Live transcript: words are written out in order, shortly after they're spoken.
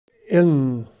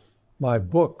In my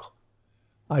book,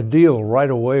 I deal right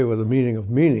away with the meaning of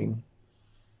meaning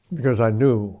because I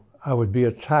knew I would be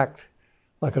attacked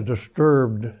like a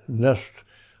disturbed nest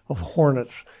of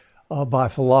hornets by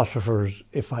philosophers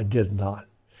if I did not.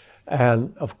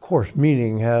 And of course,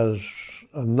 meaning has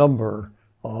a number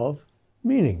of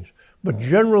meanings. But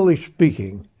generally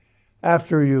speaking,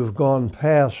 after you've gone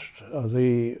past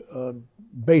the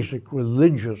basic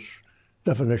religious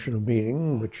definition of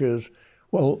meaning, which is,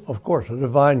 well, of course, a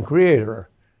divine creator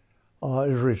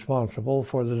is responsible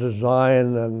for the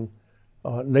design and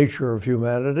nature of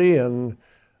humanity, and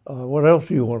what else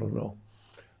do you want to know?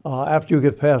 After you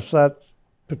get past that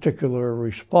particular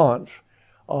response,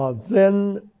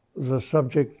 then the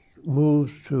subject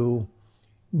moves to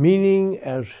meaning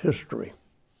as history.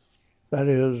 That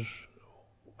is,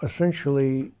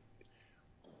 essentially,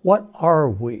 what are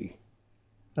we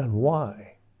and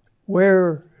why?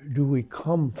 Where do we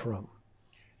come from?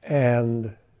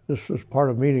 And this is part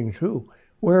of meaning too.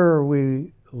 Where are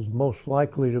we most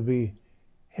likely to be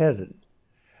headed?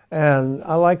 And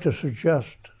I like to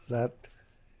suggest that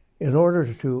in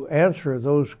order to answer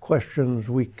those questions,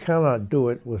 we cannot do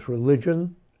it with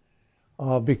religion,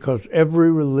 because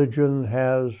every religion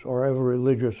has, or every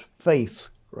religious faith,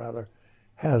 rather,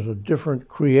 has a different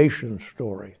creation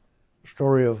story, a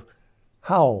story of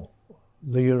how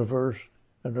the universe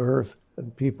and earth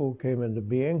and people came into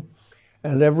being.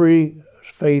 And every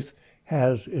faith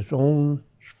has its own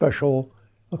special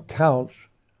accounts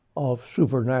of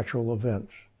supernatural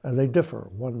events, and they differ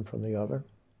one from the other.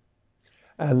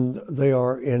 And they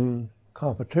are in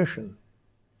competition.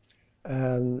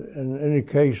 And in any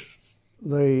case,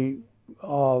 they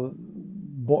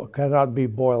cannot be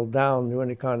boiled down to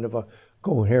any kind of a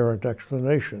coherent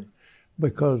explanation,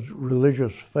 because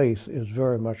religious faith is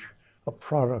very much a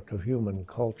product of human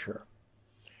culture.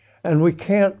 And we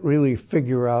can't really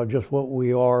figure out just what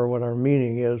we are, what our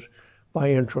meaning is, by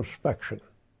introspection.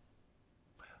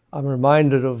 I'm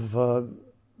reminded of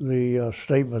the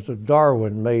statement that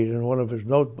Darwin made in one of his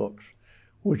notebooks,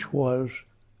 which was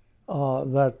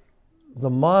that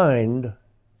the mind,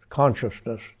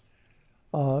 consciousness,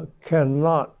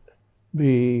 cannot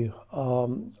be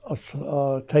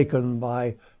taken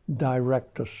by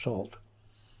direct assault.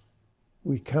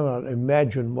 We cannot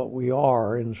imagine what we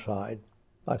are inside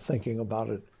by thinking about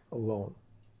it alone.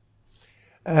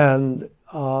 And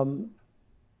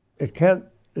it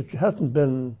hasn't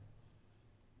been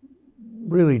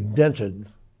really dented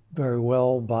very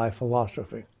well by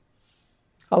philosophy.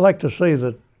 I like to say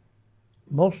that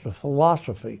most of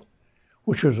philosophy,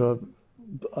 which is a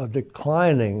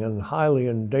declining and highly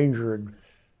endangered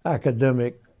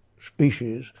academic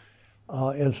species,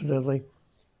 incidentally,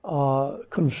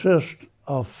 consists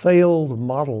of failed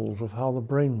models of how the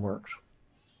brain works.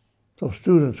 So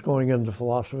students going into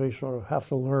philosophy sort of have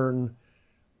to learn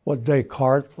what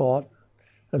Descartes thought,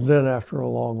 and then after a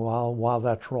long while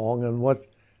that's wrong, and what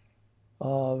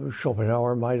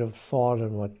Schopenhauer might have thought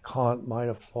and what Kant might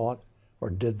have thought or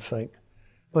did think.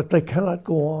 But they cannot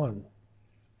go on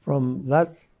from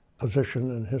that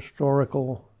position in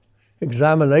historical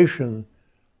examination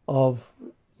of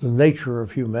the nature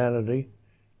of humanity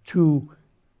to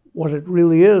what it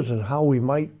really is and how we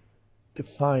might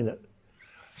define it.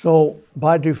 So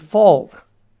by default,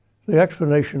 the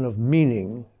explanation of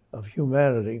meaning of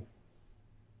humanity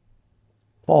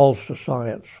falls to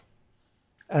science.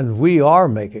 And we are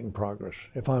making progress,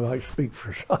 if I might speak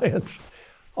for science.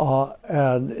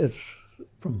 And it's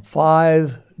from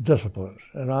 5 disciplines.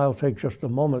 And I'll take just a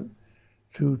moment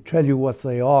to tell you what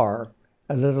they are,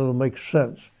 and then it'll make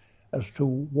sense as to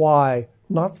why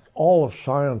not all of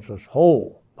science is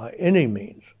whole by any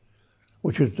means,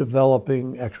 which is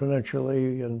developing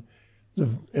exponentially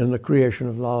in the creation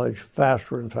of knowledge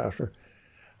faster and faster,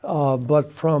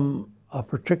 but from a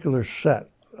particular set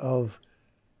of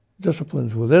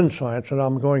disciplines within science, and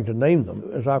I'm going to name them.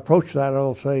 As I approach that,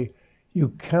 I'll say, you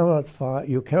cannot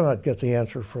get the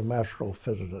answer from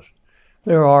astrophysicists.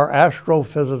 There are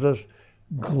astrophysicists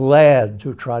glad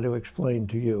to try to explain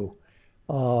to you,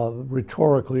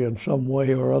 rhetorically in some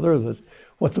way or other, that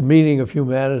what the meaning of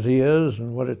humanity is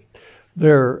and what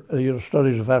their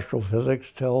studies of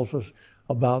astrophysics tells us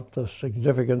about the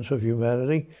significance of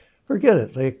humanity. Forget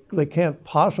it. They can't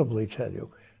possibly tell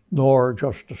you, nor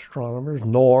just astronomers,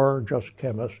 nor just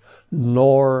chemists,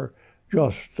 nor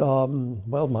just,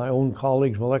 my own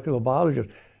colleagues, molecular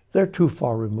biologists. They're too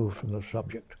far removed from the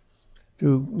subject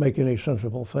to make any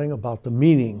sensible thing about the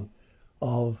meaning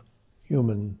of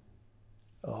human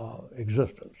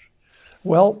existence.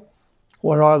 Well,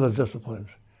 what are the disciplines?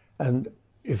 And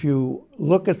if you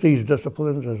look at these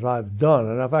disciplines, as I've done,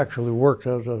 and I've actually worked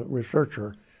as a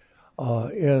researcher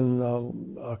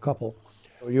in a couple.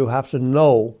 You have to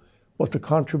know what the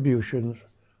contributions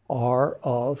are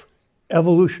of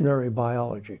evolutionary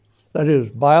biology. That is,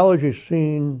 biology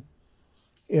seen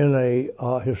in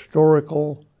a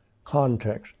historical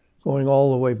context, going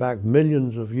all the way back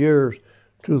millions of years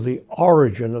to the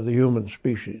origin of the human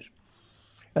species.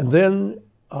 And then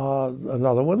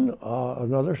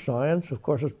another science, of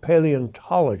course, is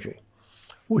paleontology,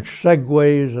 which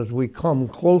segues as we come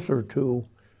closer to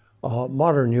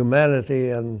modern humanity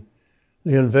and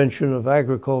the invention of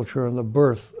agriculture and the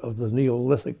birth of the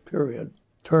Neolithic period,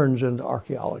 turns into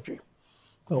archaeology.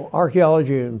 So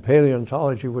archaeology and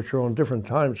paleontology, which are on different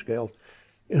time scales,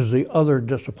 is the other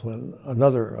discipline,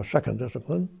 a second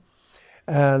discipline.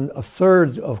 And a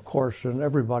third, of course, and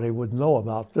everybody would know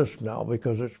about this now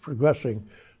because it's progressing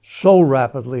so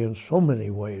rapidly in so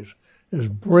many ways, is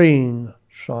brain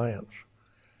science.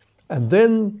 And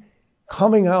then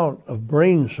coming out of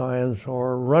brain science,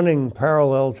 or running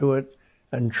parallel to it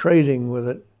and trading with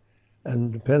it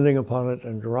and depending upon it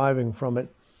and deriving from it,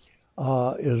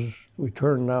 is we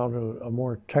turn now to a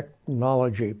more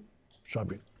technology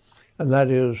subject, and that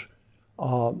is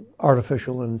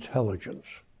artificial intelligence.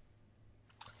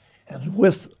 And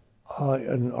with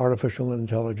an artificial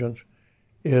intelligence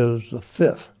is the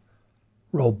fifth,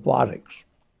 robotics.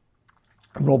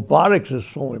 Robotics is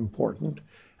so important,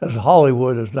 as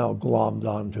Hollywood is now glommed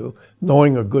onto,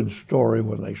 knowing a good story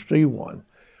when they see one.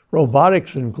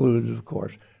 Robotics includes, of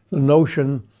course, the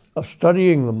notion of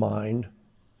studying the mind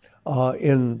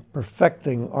in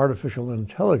perfecting artificial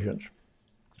intelligence,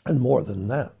 and more than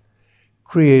that,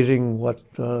 creating what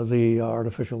the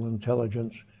artificial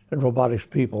intelligence and robotics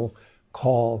people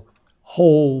call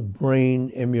whole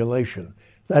brain emulation.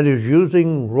 That is,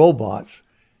 using robots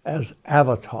as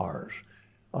avatars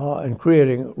and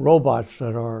creating robots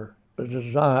that are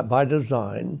by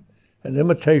design an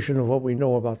imitation of what we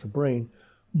know about the brain,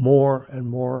 more and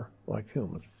more like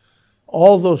humans.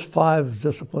 All those five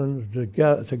disciplines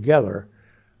together,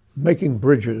 making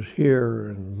bridges here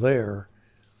and there,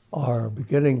 are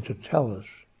beginning to tell us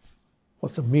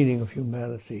what the meaning of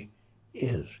humanity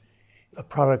is, the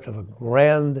product of a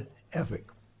grand epic.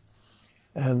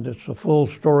 And it's a full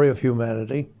story of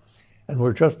humanity, and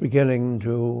we're just beginning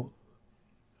to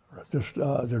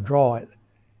draw it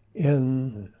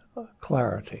in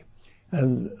clarity.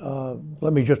 And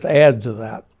let me just add to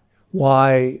that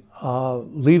why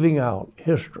leaving out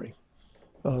history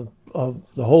of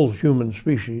the whole human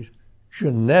species,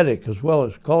 genetic as well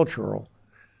as cultural,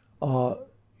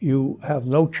 you have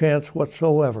no chance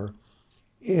whatsoever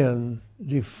in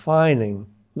defining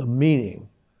the meaning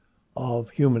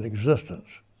of human existence,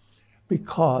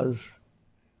 because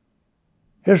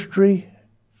history,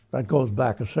 that goes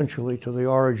back essentially to the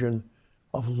origin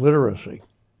of literacy.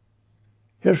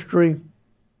 History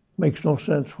makes no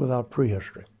sense without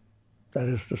prehistory. That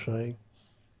is to say,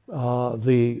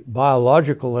 the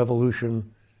biological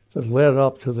evolution that led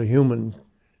up to the human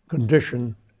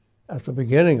condition at the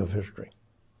beginning of history.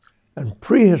 And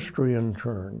prehistory, in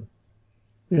turn,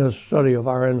 the study of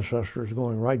our ancestors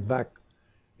going right back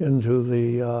into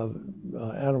the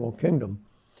animal kingdom,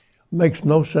 makes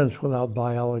no sense without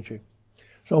biology.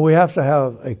 So we have to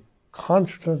have a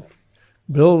constant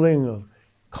building of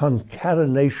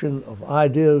concatenation of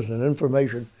ideas and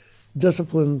information,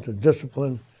 discipline to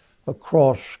discipline,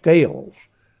 across scales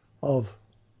of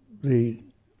the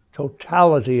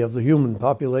totality of the human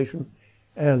population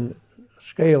and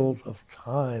scales of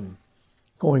time,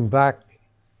 going back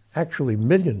actually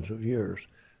millions of years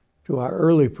to our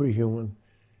early pre-human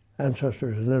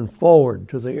ancestors, and then forward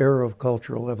to the era of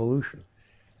cultural evolution.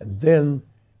 And then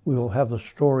we will have the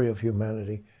story of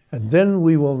humanity. And then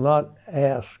we will not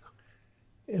ask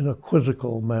in a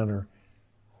quizzical manner,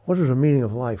 what is the meaning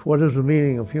of life? What is the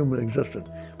meaning of human existence?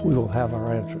 We will have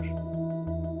our answers.